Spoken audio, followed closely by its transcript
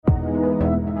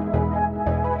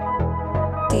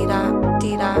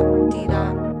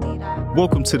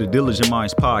Welcome to the Diligent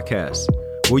Minds podcast,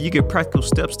 where you get practical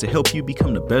steps to help you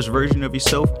become the best version of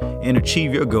yourself and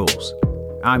achieve your goals.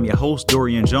 I'm your host,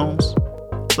 Dorian Jones.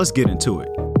 Let's get into it.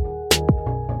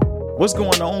 What's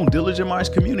going on, Diligent Minds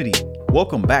community?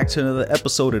 Welcome back to another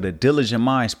episode of the Diligent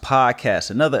Minds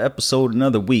podcast. Another episode,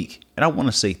 another week. And I want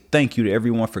to say thank you to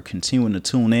everyone for continuing to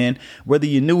tune in. Whether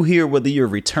you're new here, whether you're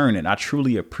returning, I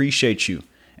truly appreciate you.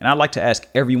 And I'd like to ask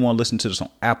everyone listening to this on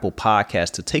Apple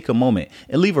Podcasts to take a moment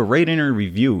and leave a rating and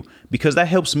review, because that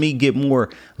helps me get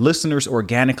more listeners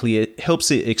organically. It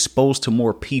helps it expose to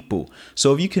more people.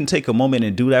 So if you can take a moment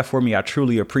and do that for me, I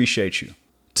truly appreciate you.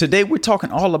 Today, we're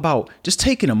talking all about just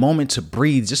taking a moment to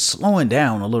breathe, just slowing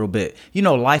down a little bit. You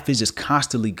know, life is just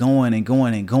constantly going and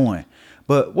going and going.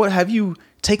 But what have you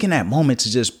taken that moment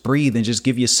to just breathe and just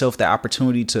give yourself the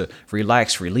opportunity to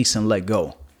relax, release, and let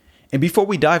go? And before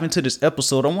we dive into this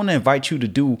episode, I want to invite you to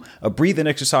do a breathing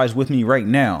exercise with me right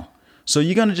now. So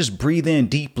you're going to just breathe in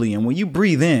deeply. And when you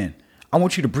breathe in, I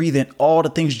want you to breathe in all the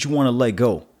things that you want to let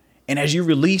go. And as you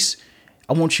release,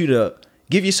 I want you to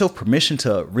give yourself permission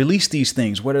to release these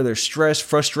things, whether they're stress,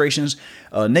 frustrations,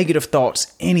 negative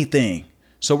thoughts, anything.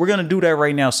 So we're going to do that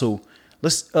right now. So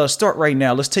let's start right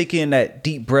now. Let's take in that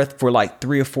deep breath for like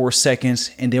 3 or 4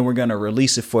 seconds, and then we're going to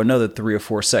release it for another 3 or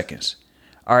 4 seconds.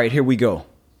 All right, here we go.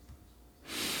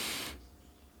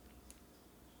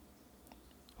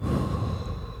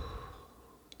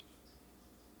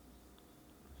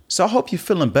 So I hope you're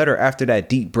feeling better after that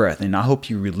deep breath, and I hope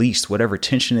you released whatever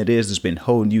tension it is that's been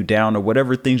holding you down, or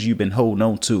whatever things you've been holding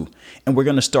on to. And we're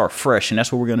going to start fresh, and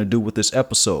that's what we're going to do with this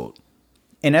episode.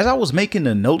 And as I was making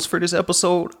the notes for this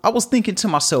episode, I was thinking to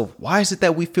myself, why is it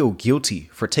that we feel guilty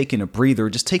for taking a breather, or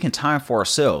just taking time for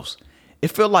ourselves?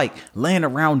 It feels like laying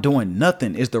around doing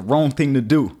nothing is the wrong thing to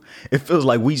do. It feels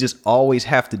like we just always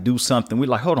have to do something. We're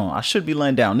like, hold on, I should be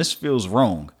laying down. This feels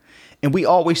wrong. And we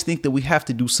always think that we have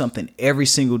to do something every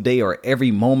single day or every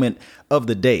moment of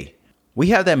the day. We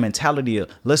have that mentality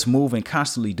of let's move and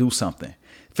constantly do something,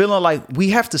 feeling like we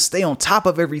have to stay on top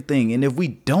of everything. And if we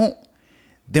don't,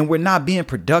 then we're not being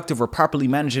productive or properly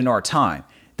managing our time.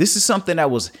 This is something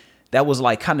that was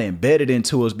like kind of embedded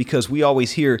into us, because we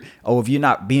always hear, oh, if you're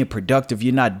not being productive,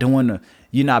 you're not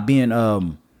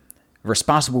being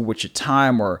responsible with your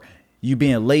time, or you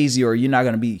being lazy, or you're not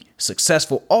going to be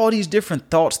successful. All these different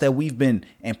thoughts that we've been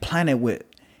implanted with.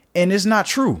 And it's not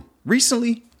true.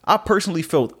 Recently, I personally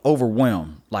felt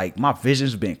overwhelmed. Like my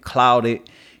vision's been clouded,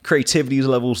 creativity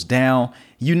levels down.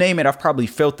 You name it, I've probably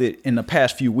felt it in the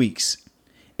past few weeks.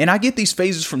 And I get these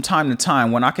phases from time to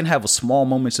time when I can have a small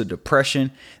moments of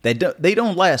depression that they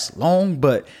don't last long,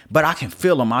 but I can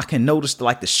feel them. I can notice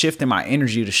the shift in my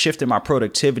energy, the shift in my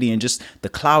productivity, and just the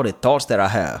clouded thoughts that I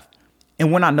have.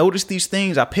 And when I notice these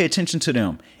things, I pay attention to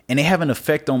them, and they have an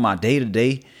effect on my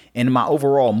day-to-day and my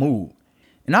overall mood.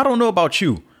 And I don't know about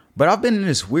you, but I've been in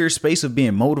this weird space of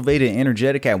being motivated and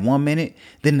energetic at 1 minute.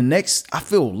 Then the next, I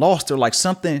feel lost, or like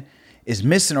something is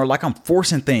missing, or like I'm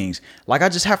forcing things. Like I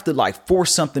just have to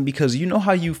force something, because you know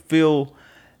how you feel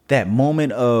that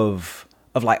moment of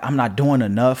like, I'm not doing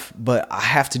enough, but I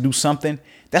have to do something.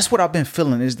 That's what I've been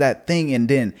feeling, is that thing. And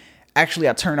then actually,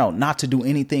 I turn out not to do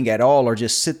anything at all, or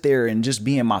just sit there and just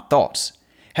be in my thoughts.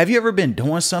 Have you ever been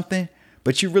doing something,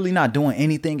 but you're really not doing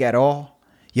anything at all?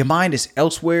 Your mind is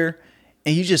elsewhere,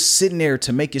 and you're just sitting there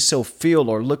to make yourself feel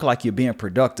or look like you're being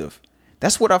productive.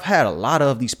 That's what I've had a lot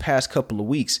of these past couple of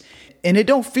weeks. And it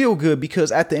don't feel good,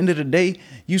 because at the end of the day,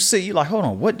 you're like, hold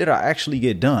on, what did I actually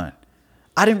get done?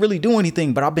 I didn't really do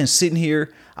anything, but I've been sitting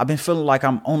here. I've been feeling like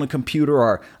I'm on the computer,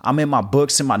 or I'm in my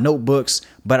books and my notebooks,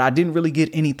 but I didn't really get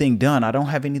anything done. I don't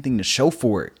have anything to show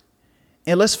for it.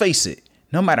 And let's face it,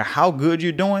 no matter how good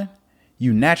you're doing,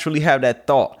 you naturally have that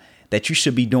thought that you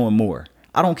should be doing more.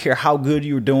 I don't care how good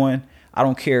you're doing. I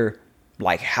don't care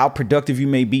how productive you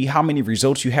may be, how many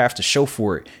results you have to show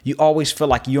for it. You always feel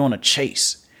like you're on a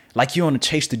chase. Like you're on a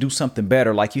chase to do something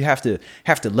better. Like you have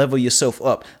to level yourself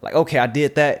up. Like, okay, I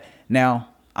did that. Now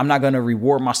I'm not going to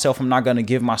reward myself. I'm not going to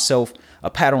give myself a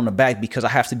pat on the back, because I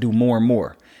have to do more and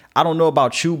more. I don't know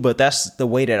about you, but that's the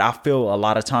way that I feel a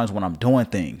lot of times when I'm doing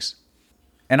things.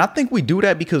 And I think we do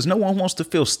that because no one wants to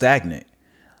feel stagnant.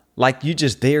 Like you're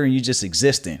just there and you're just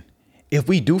existing. If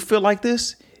we do feel like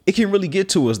this, it can really get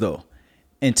to us though,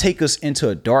 and take us into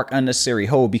a dark, unnecessary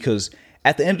hole, because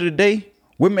at the end of the day,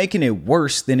 we're making it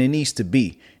worse than it needs to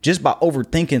be just by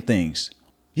overthinking things.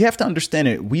 You have to understand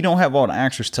that we don't have all the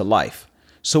answers to life.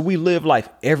 So we live life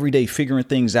every day figuring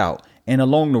things out. And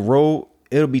along the road,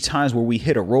 it'll be times where we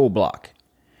hit a roadblock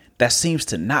that seems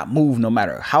to not move no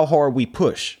matter how hard we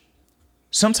push.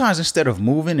 Sometimes instead of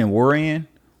moving and worrying,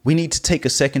 We need to take a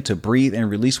second to breathe and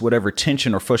release whatever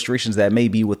tension or frustrations that may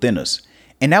be within us.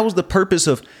 And that was the purpose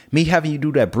of me having you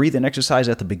do that breathing exercise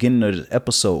at the beginning of the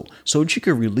episode, so that you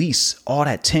could release all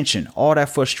that tension, all that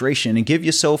frustration, and give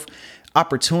yourself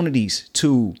opportunities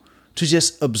to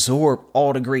just absorb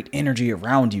all the great energy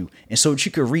around you, and so that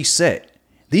you could reset.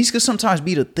 These could sometimes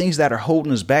be the things that are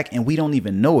holding us back, and we don't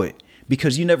even know it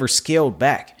because you never scaled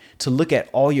back to look at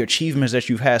all your achievements that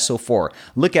you've had so far.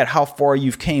 Look at how far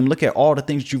you've came. Look at all the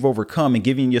things that you've overcome and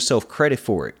giving yourself credit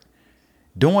for it.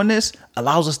 Doing this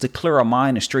allows us to clear our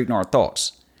mind and straighten our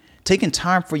thoughts. Taking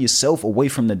time for yourself away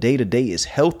from the day-to-day is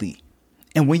healthy.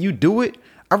 And when you do it,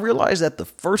 I realize that the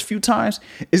first few times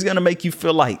it's going to make you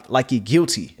feel like you're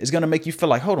guilty. It's going to make you feel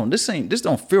like, hold on, this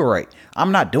don't feel right.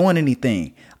 I'm not doing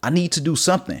anything. I need to do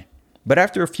something. But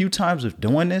after a few times of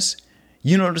doing this,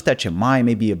 you notice that your mind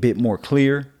may be a bit more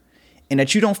clear and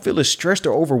that you don't feel as stressed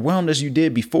or overwhelmed as you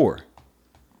did before.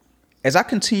 As I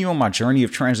continue on my journey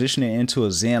of transitioning into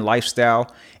a Zen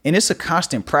lifestyle, and it's a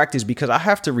constant practice because I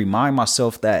have to remind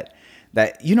myself that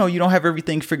you don't have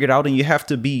everything figured out, and you have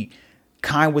to be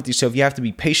kind with yourself. You have to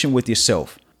be patient with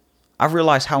yourself. I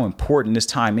realize how important this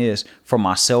time is for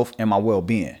myself and my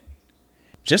well-being.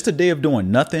 Just a day of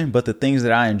doing nothing but the things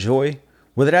that I enjoy,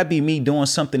 whether that be me doing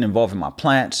something involving my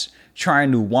plants, trying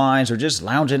new wines, or just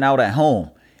lounging out at home,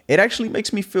 it actually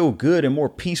makes me feel good and more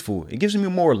peaceful. It gives me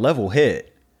a more level head.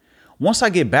 Once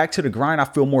I get back to the grind, I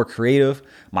feel more creative.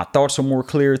 My thoughts are more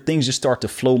clear. Things just start to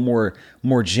flow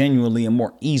more genuinely and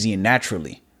more easy and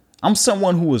naturally. I'm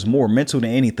someone who is more mental than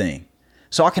anything,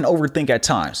 so I can overthink at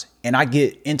times and I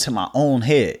get into my own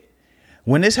head.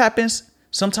 When this happens,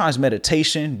 sometimes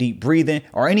meditation, deep breathing,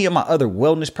 or any of my other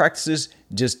wellness practices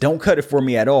just don't cut it for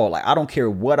me at all. Like, I don't care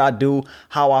what I do,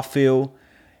 how I feel.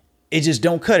 It just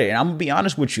don't cut it. And I'm going to be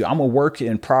honest with you. I'm a work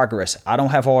in progress. I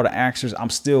don't have all the answers. I'm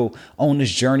still on this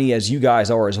journey as you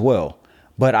guys are as well.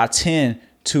 But I tend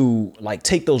to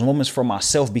take those moments for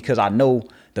myself because I know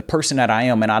the person that I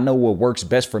am and I know what works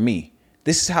best for me.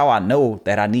 This is how I know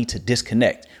that I need to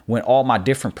disconnect. When all my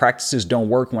different practices don't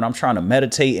work, when I'm trying to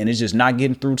meditate and it's just not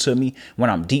getting through to me, when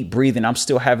I'm deep breathing, I'm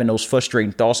still having those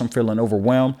frustrating thoughts, I'm feeling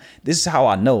overwhelmed. This is how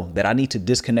I know that I need to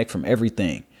disconnect from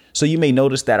everything. So you may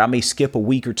notice that I may skip a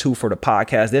week or two for the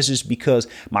podcast. That's just because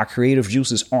my creative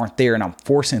juices aren't there and I'm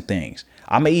forcing things.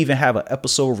 I may even have an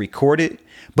episode recorded,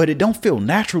 but it don't feel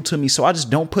natural to me. So I just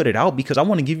don't put it out because I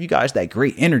want to give you guys that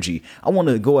great energy. I want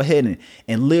to go ahead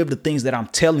and live the things that I'm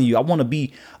telling you. I want to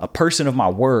be a person of my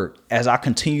word as I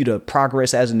continue to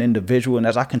progress as an individual and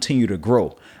as I continue to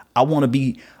grow. I want to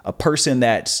be a person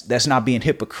that's not being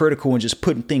hypocritical and just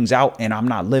putting things out and I'm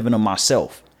not living them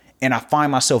myself. And I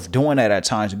find myself doing that at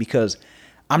times because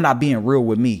I'm not being real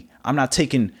with me. I'm not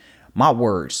taking my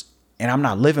words and I'm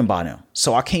not living by them.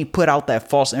 So I can't put out that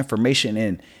false information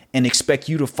and expect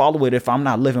you to follow it if I'm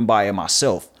not living by it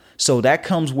myself. So that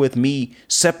comes with me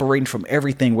separating from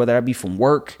everything, whether that be from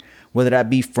work, whether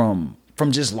that be from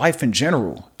just life in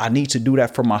general. I need to do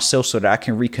that for myself so that I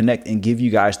can reconnect and give you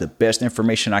guys the best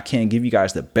information I can, give you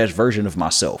guys the best version of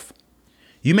myself.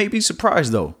 You may be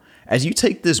surprised though, as you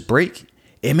take this break,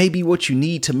 it may be what you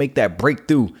need to make that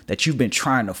breakthrough that you've been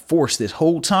trying to force this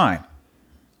whole time.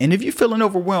 And if you're feeling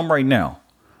overwhelmed right now,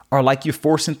 or like you're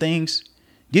forcing things,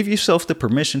 give yourself the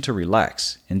permission to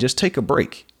relax and just take a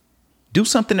break. Do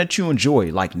something that you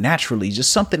enjoy, like naturally,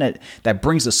 just something that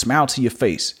brings a smile to your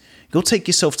face. Go take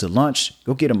yourself to lunch,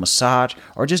 go get a massage,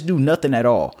 or just do nothing at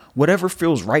all. Whatever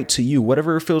feels right to you,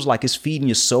 whatever it feels like is feeding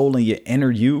your soul and your inner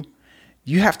you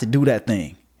have to do that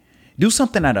thing. Do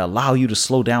something that'll allow you to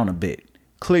slow down a bit.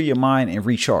 Clear your mind and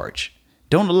recharge.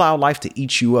 Don't allow life to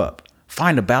eat you up.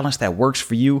 Find a balance that works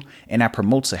for you and that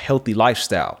promotes a healthy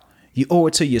lifestyle. You owe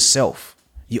it to yourself.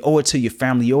 You owe it to your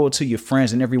family. You owe it to your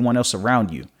friends and everyone else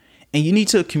around you. And you need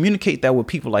to communicate that with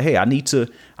people like, hey, I need to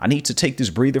take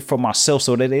this breather for myself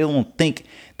so that they don't think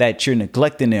that you're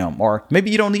neglecting them. Or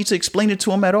maybe you don't need to explain it to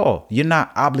them at all. You're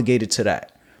not obligated to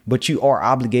that. But you are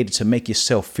obligated to make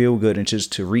yourself feel good and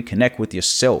just to reconnect with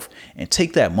yourself and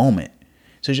take that moment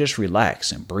to just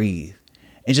relax and breathe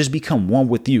and just become one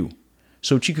with you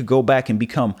so that you could go back and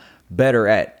become better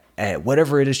at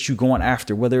whatever it is you're going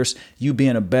after, whether it's you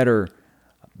being a better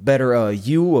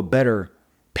you, a better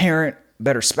parent,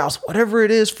 better spouse, whatever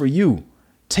it is for you.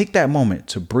 Take that moment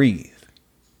to breathe,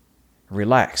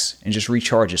 relax, and just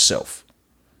recharge yourself.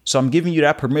 So I'm giving you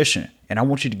that permission, and I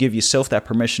want you to give yourself that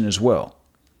permission as well.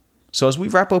 So as we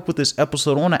wrap up with this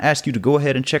episode, I want to ask you to go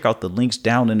ahead and check out the links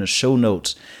down in the show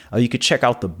notes. You could check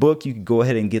out the book. You can go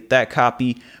ahead and get that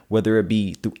copy, whether it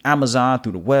be through Amazon,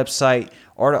 through the website,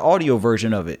 or the audio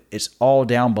version of it. It's all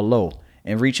down below.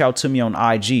 And reach out to me on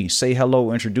IG. Say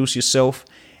hello, introduce yourself,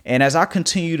 And as I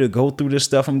continue to go through this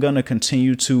stuff, I'm going to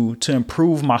continue to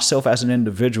improve myself as an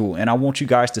individual. And I want you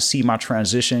guys to see my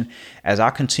transition as I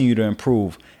continue to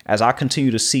improve, as I continue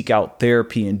to seek out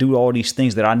therapy and do all these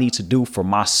things that I need to do for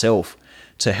myself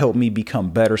to help me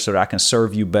become better so that I can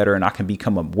serve you better and I can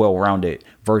become a well-rounded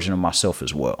version of myself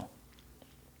as well.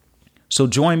 So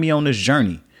join me on this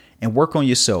journey and work on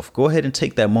yourself. Go ahead and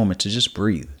take that moment to just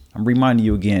breathe. I'm reminding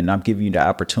you again, I'm giving you the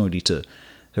opportunity to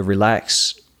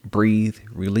relax, breathe,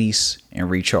 release, and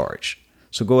recharge.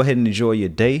 So go ahead and enjoy your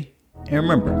day. And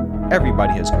remember,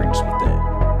 everybody has greatness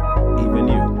within, even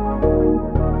you.